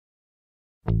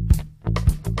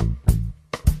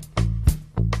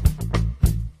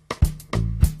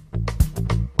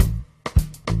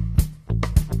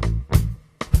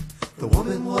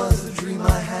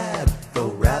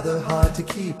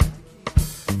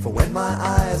For when my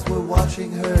eyes were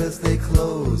watching hers, they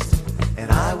closed, and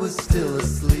I was still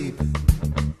asleep.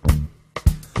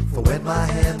 For when my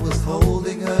hand was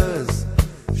holding hers,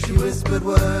 she whispered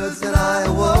words and I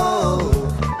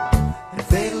awoke. And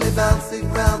faintly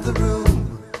bouncing round the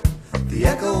room, the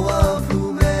echo of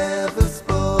whomever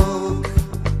spoke.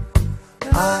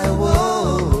 I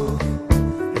awoke,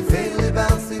 and faintly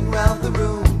bouncing round the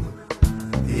room,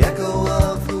 the echo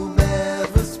of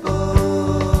whomever spoke.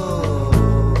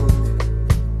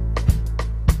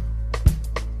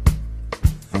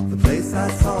 The place I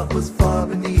sought was far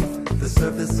beneath the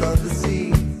surface of the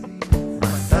sea.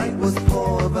 My sight was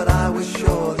poor, but I was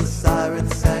sure the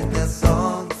sirens sang their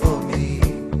song for me.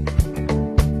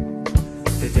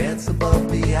 They dance above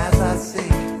me as I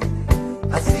sing.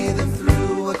 I see them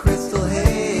through a crystal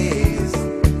haze,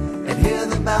 and hear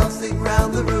them bouncing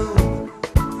round the room.